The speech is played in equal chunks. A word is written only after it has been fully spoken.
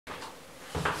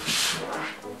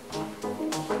Hi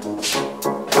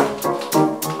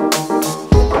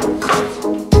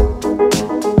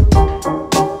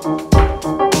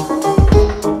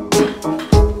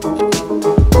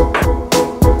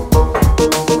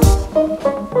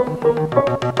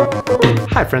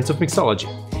friends of Mixology!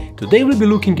 Today we'll be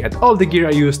looking at all the gear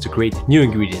I use to create new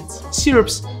ingredients: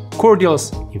 syrups,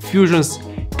 cordials, infusions,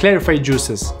 clarified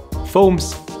juices,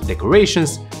 foams,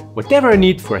 decorations, whatever I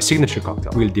need for a signature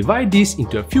cocktail. We'll divide these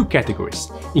into a few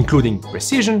categories, including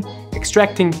precision,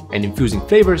 extracting and infusing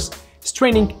flavors,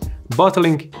 straining,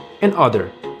 bottling, and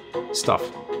other stuff.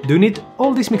 Do you need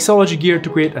all this mixology gear to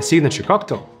create a signature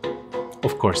cocktail?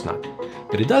 Of course not.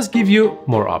 But it does give you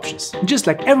more options. Just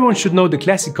like everyone should know the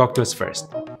classic cocktails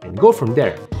first, and go from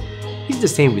there. It's the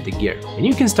same with the gear, and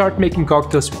you can start making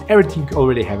cocktails with everything you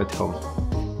already have at home.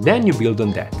 Then you build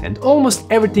on that, and almost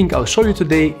everything I'll show you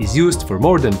today is used for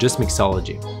more than just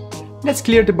mixology. Let's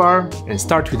clear the bar and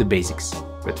start with the basics.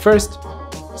 But first,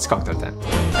 it's cocktail time.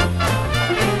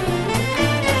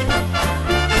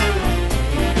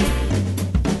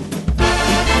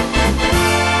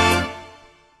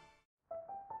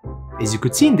 As you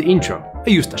could see in the intro,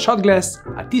 I used a shot glass,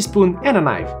 a teaspoon and a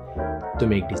knife to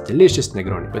make this delicious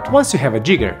Negroni. But once you have a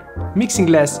jigger, mixing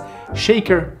glass,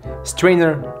 shaker,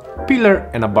 strainer, pillar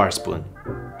and a bar spoon,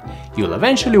 you'll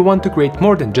eventually want to create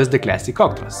more than just the classic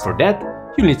cocktails. For that,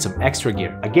 you'll need some extra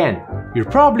gear. Again, you'll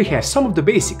probably have some of the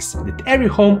basics that every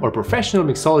home or professional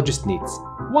mixologist needs.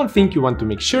 One thing you want to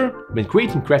make sure when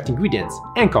creating craft ingredients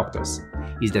and cocktails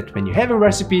is that when you have a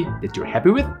recipe that you're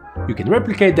happy with, you can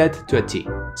replicate that to a T.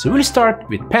 So we'll start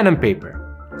with pen and paper.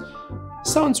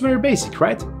 Sounds very basic,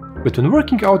 right? But when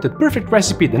working out that perfect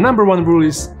recipe, the #1 rule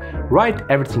is write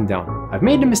everything down. I've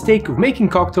made the mistake of making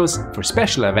cocktails for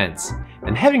special events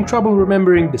and having trouble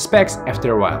remembering the specs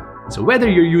after a while. So whether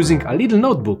you're using a little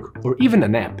notebook or even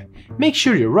an app, make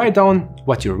sure you write down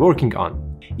what you're working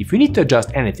on. If you need to adjust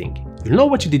anything, you'll know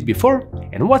what you did before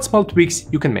and what small tweaks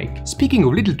you can make. Speaking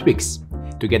of little tweaks,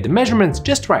 to get the measurements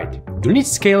just right, you'll need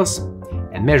scales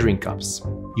and measuring cups.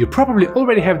 You probably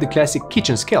already have the classic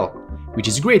kitchen scale, which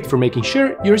is great for making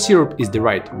sure your syrup is the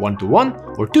right 1:1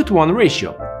 or 2:1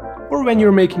 ratio, or when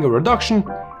you're making a reduction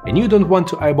and you don't want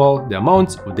to eyeball the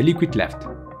amounts of the liquid left.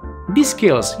 These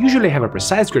scales usually have a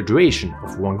precise graduation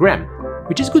of 1 gram,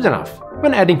 which is good enough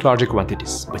when adding larger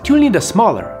quantities. But you'll need a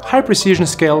smaller, high-precision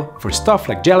scale for stuff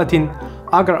like gelatin,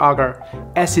 agar-agar,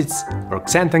 acids, or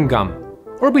xanthan gum,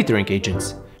 or bittering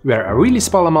agents, where a really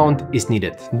small amount is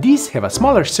needed. These have a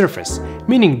smaller surface,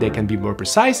 meaning they can be more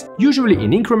precise, usually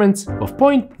in increments of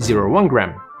 0.01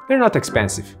 gram. They're not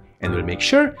expensive, and will make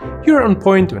sure you're on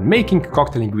point when making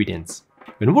cocktail ingredients.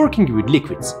 When working with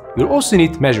liquids, you'll also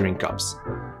need measuring cups.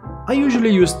 I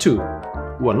usually use 2.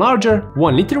 One larger,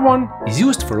 1 liter one is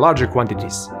used for larger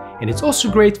quantities, and it's also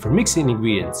great for mixing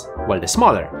ingredients, while the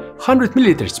smaller, 100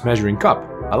 milliliters measuring cup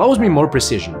allows me more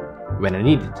precision when I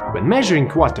need it. When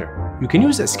measuring water, you can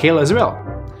use a scale as well.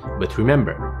 But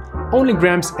remember, only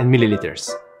grams and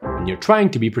milliliters when you're trying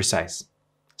to be precise.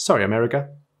 Sorry, America.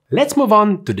 Let's move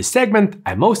on to the segment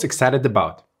I'm most excited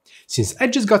about, since I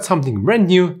just got something brand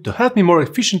new to help me more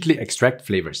efficiently extract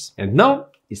flavors. And no,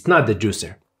 it's not the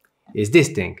juicer. It's this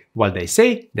thing. While they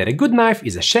say that a good knife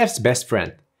is a chef's best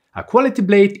friend, a quality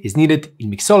blade is needed in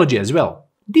mixology as well.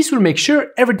 This will make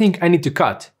sure everything I need to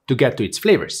cut to get to its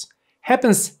flavors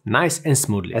happens nice and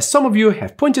smoothly. As some of you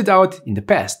have pointed out in the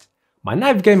past, my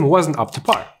knife game wasn't up to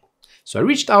par. So I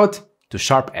reached out to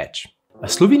𝗧𝗊𝗋𝗄, a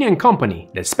Slovenian company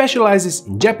that specializes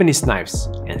in Japanese knives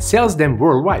and sells them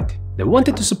worldwide. They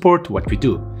wanted to support what we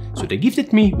do, so they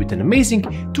gifted me with an amazing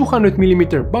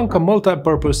 200mm Banca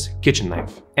multi-purpose kitchen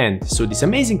knife. And so this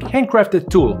amazing handcrafted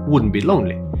tool wouldn't be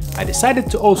lonely, I decided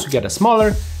to also get a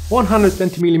smaller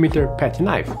 120mm petty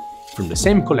knife from the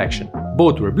same collection.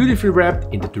 Both were beautifully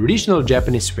wrapped in the traditional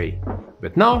Japanese way,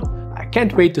 but now I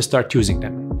can't wait to start using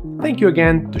them. Thank you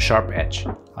again to 𝗧𝗊𝗋𝗄.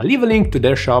 I'll leave a link to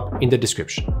their shop in the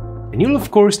description. And you'll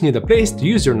of course need a place to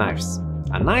use your knives.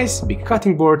 A nice big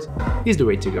cutting board is the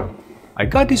way to go. I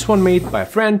got this one made by a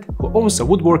friend who owns a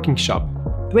woodworking shop.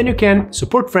 When you can,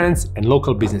 support friends and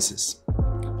local businesses.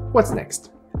 What's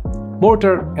next?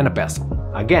 Mortar and a pestle.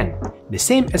 Again, the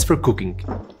same as for cooking.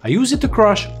 I use it to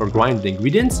crush or grind the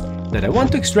ingredients that I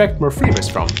want to extract more flavors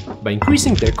from by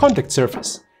increasing their contact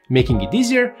surface, making it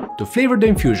easier to flavor the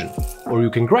infusion. Or you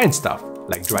can grind stuff,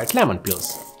 like dried lemon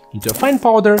peels, into a fine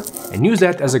powder and use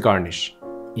that as a garnish.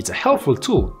 It's a helpful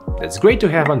tool that's great to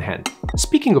have on hand.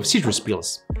 Speaking of citrus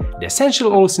peels, the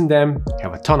essential oils in them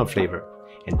have a ton of flavor,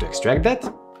 and to extract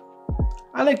that,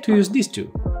 I like to use these two.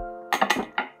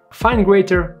 A fine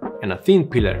grater and a thin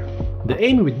peeler. The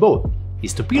aim with both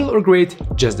is to peel or grate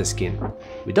just the skin,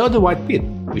 without the white pith,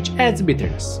 which adds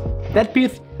bitterness. That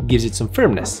pith gives it some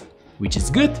firmness, which is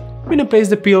good when you place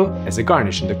the peel as a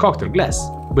garnish in the cocktail glass,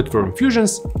 but for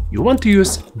infusions you want to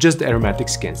use just the aromatic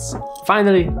skins.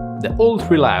 Finally, the old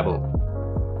reliable,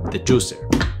 the juicer.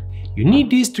 You need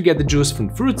these to get the juice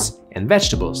from fruits and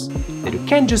vegetables that you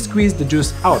can't just squeeze the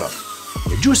juice out of.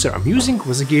 The juicer I'm using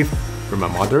was a gift from my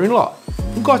mother-in-law,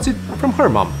 who got it from her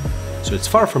mom, so it's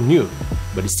far from new,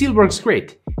 but it still works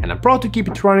great, and I'm proud to keep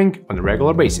it running on a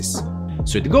regular basis.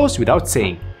 So it goes without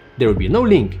saying, there will be no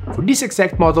link for this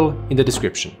exact model in the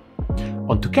description.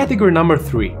 On to category number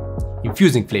 3,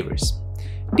 infusing flavors.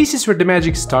 This is where the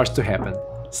magic starts to happen.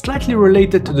 Slightly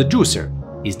related to the juicer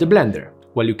is the blender.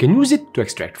 While you can use it to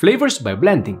extract flavors by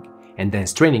blending and then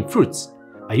straining fruits,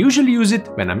 I usually use it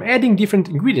when I'm adding different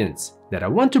ingredients that I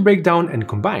want to break down and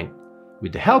combine,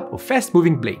 with the help of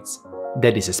fast-moving blades.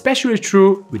 That is especially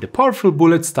true with the powerful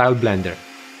bullet-style blender,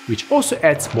 which also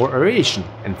adds more aeration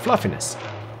and fluffiness,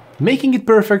 making it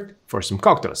perfect for some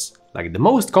cocktails, like the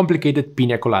most complicated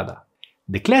piña colada.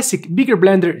 The classic bigger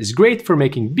blender is great for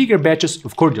making bigger batches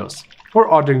of cordials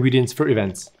or other ingredients for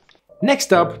events.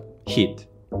 Next up, heat.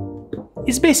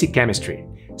 It's basic chemistry.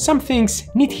 Some things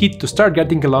need heat to start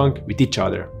getting along with each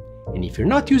other. And if you're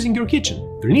not using your kitchen,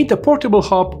 you'll need a portable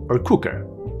hob or cooker.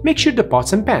 Make sure the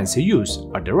pots and pans you use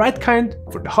are the right kind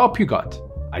for the hob you got.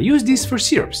 I use these for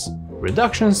syrups,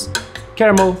 reductions,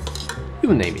 caramel,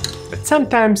 you name it. But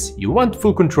sometimes you want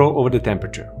full control over the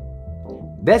temperature.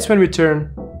 That's when we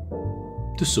turn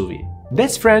to sous vide.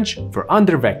 That's French for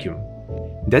under vacuum.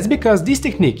 That's because this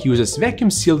technique uses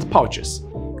vacuum-sealed pouches,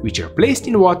 which are placed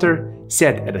in water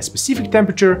set at a specific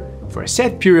temperature for a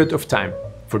set period of time.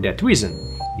 For that reason,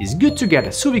 it's good to get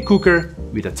a sous vide cooker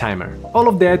with a timer. All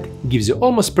of that gives you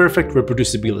almost perfect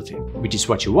reproducibility, which is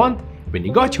what you want when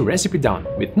you got your recipe down,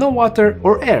 with no water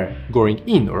or air going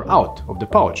in or out of the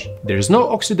pouch. There is no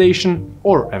oxidation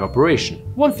or evaporation.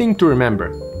 One thing to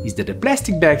remember is that the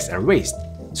plastic bags are waste,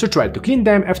 so try to clean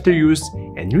them after use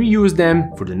and reuse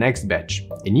them for the next batch.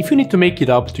 And if you need to make it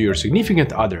up to your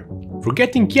significant other for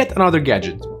getting yet another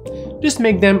gadget, just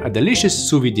make them a delicious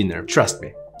sous vide dinner. Trust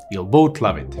me, you'll both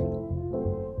love it.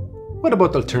 What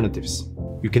about alternatives?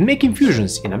 You can make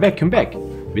infusions in a vacuum bag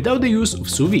without the use of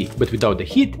sous vide, but without the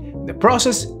heat, the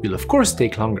process will of course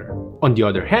take longer. On the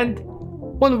other hand,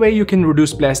 one way you can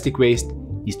reduce plastic waste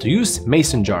is to use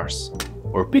mason jars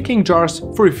or pickling jars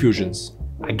for infusions.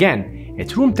 Again,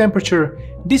 at room temperature,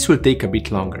 this will take a bit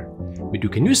longer, but you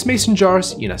can use mason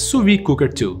jars in a sous vide cooker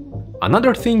too.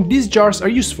 Another thing these jars are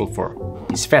useful for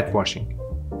is fat washing.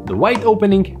 The wide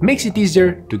opening makes it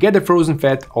easier to get the frozen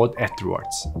fat out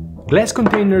afterwards. Glass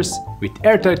containers with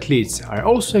airtight lids are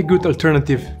also a good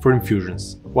alternative for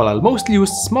infusions, while I'll mostly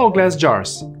use small glass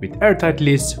jars with airtight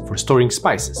lids for storing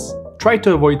spices. Try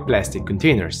to avoid plastic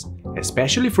containers,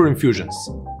 especially for infusions,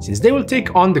 since they will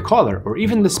take on the color or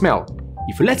even the smell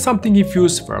if you let something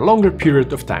infuse for a longer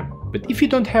period of time. But if you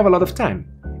don't have a lot of time,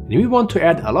 and we want to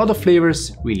add a lot of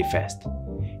flavors really fast,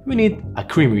 we need a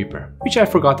cream whipper, which I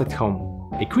forgot at home.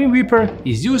 A cream whipper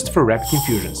is used for rapid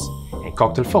infusions and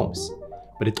cocktail foams,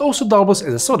 but it also doubles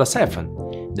as a soda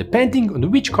siphon, depending on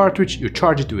which cartridge you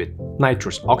charge it with,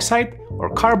 nitrous oxide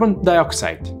or carbon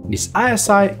dioxide. This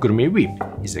𝗖cie Gourmet Whip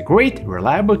is a great,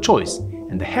 reliable choice,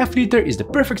 and the half-liter is the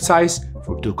perfect size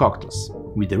for 2 cocktails.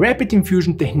 With the rapid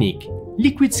infusion technique,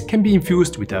 liquids can be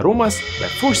infused with aromas by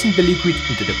forcing the liquid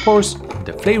into the pores of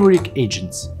the flavoric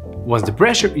agents. Once the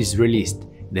pressure is released,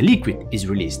 the liquid is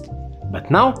released, but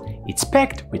now it's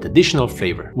packed with additional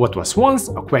flavor. What was once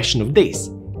a question of days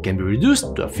can be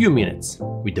reduced to a few minutes.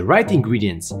 With the right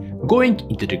ingredients going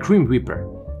into the cream whipper,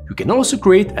 you can also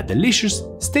create a delicious,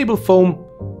 stable foam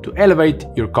to elevate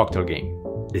your cocktail game.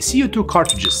 The CO2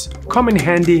 cartridges come in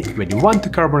handy when you want to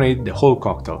carbonate the whole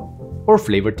cocktail or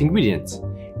flavored ingredients,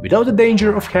 without the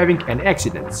danger of having any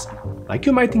accidents, like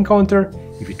you might encounter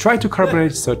if you try to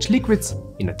carbonate such liquids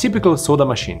in a typical soda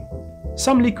machine.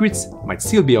 Some liquids might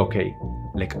still be okay,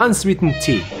 like unsweetened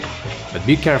tea, but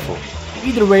be careful.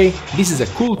 Either way, this is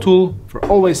a cool tool for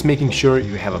always making sure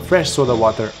you have a fresh soda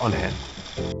water on hand.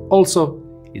 Also,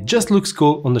 it just looks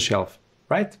cool on the shelf,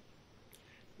 right?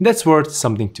 That's worth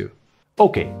something too.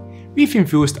 Okay, we've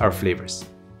infused our flavors,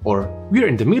 or we're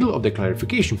in the middle of the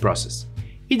clarification process.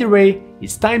 Either way,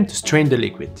 it's time to strain the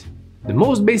liquid. The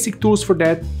most basic tools for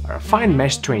that are a fine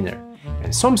mesh strainer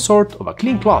and some sort of a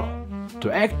clean cloth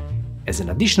to act as an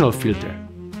additional filter.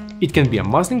 It can be a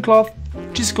muslin cloth,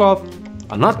 cheesecloth,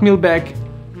 a nut meal bag,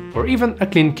 or even a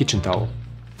clean kitchen towel.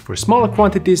 For smaller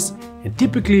quantities, and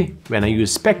typically when I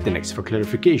use Spectinex for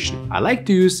clarification, I like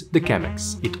to use the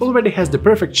Chemex. It already has the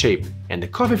perfect shape, and the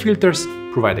coffee filters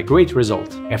provide a great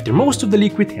result. After most of the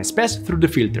liquid has passed through the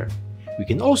filter, we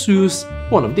can also use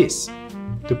one of these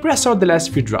to press out the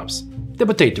last few drops, the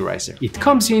potato ricer. It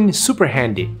comes in super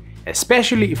handy,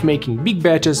 especially if making big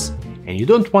batches and you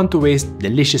don't want to waste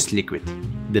delicious liquid.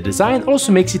 The design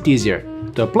also makes it easier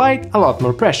to apply a lot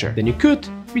more pressure than you could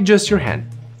with just your hand.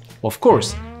 Of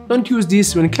course, don't use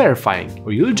this when clarifying,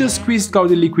 or you'll just squeeze out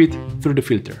the liquid through the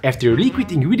filter. After your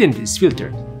liquid ingredient is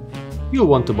filtered, you'll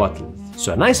want to bottle it.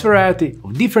 So a nice variety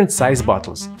of different size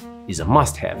bottles is a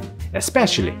must-have,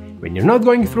 especially when you're not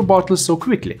going through bottles so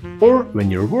quickly, or when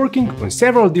you're working on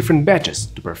several different batches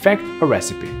to perfect a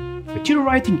recipe. But you're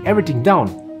writing everything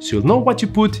down, so you'll know what you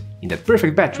put in that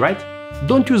perfect batch, right?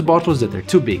 Don't use bottles that are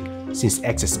too big, since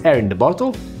excess air in the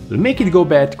bottle will make it go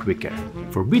bad quicker.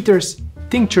 For bitters,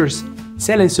 tinctures,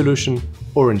 saline solution,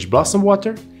 orange blossom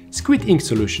water, squid ink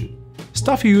solution,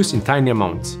 stuff you use in tiny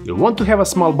amounts, you'll want to have a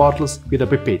small bottles with a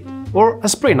pipette or a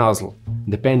spray nozzle,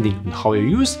 depending on how you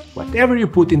use whatever you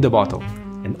put in the bottle.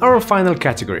 And our final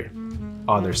category,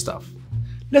 other stuff.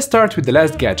 Let's start with the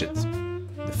last gadget,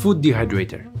 the food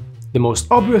dehydrator. The most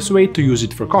obvious way to use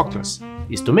it for cocktails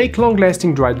is to make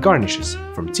long-lasting dried garnishes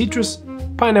from citrus,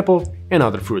 pineapple and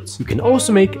other fruits. You can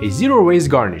also make a zero-waste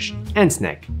garnish and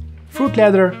snack, fruit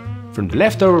ladder from the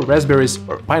leftover raspberries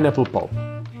or pineapple pulp.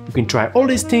 You can try all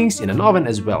these things in an oven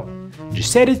as well.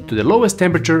 Just set it to the lowest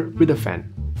temperature with a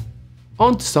fan.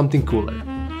 On to something cooler.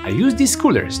 I use these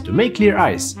coolers to make clear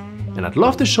ice, and I'd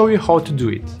love to show you how to do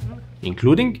it,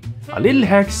 including a little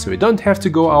hack so you don't have to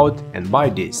go out and buy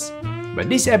this. But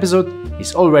this episode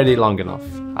is already long enough.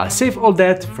 I'll save all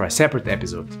that for a separate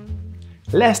episode.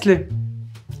 Lastly,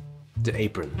 the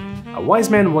apron. A wise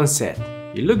man once said,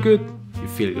 you look good, you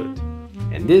feel good.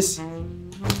 And this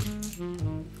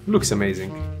looks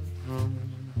amazing.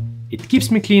 It keeps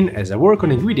me clean as I work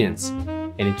on ingredients,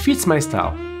 and it fits my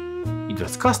style. It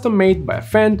was custom made by a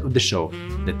friend of the show,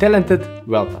 the talented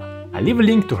Wellta. I'll leave a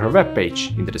link to her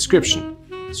webpage in the description,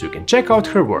 so you can check out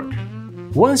her work.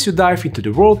 Once you dive into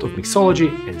the world of mixology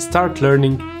and start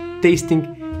learning, tasting,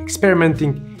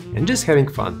 experimenting, and just having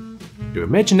fun, your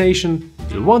imagination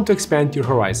will want to expand your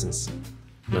horizons.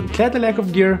 Don't let the lack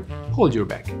of gear hold you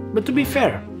back. But to be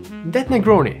fair, that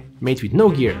Negroni made with no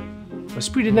gear was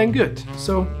pretty damn good,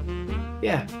 so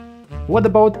yeah. What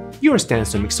about your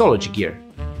stance on mixology gear?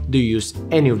 Do you use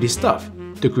any of this stuff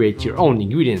to create your own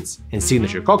ingredients and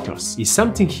signature cocktails? Is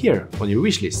something here on your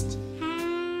wish list?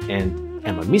 And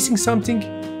am I missing something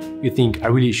you think I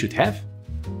really should have?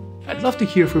 I'd love to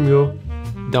hear from you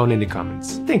down in the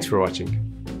comments. Thanks for watching,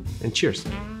 and cheers!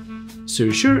 So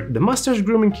you sure the mustache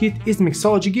grooming kit is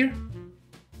mixology gear?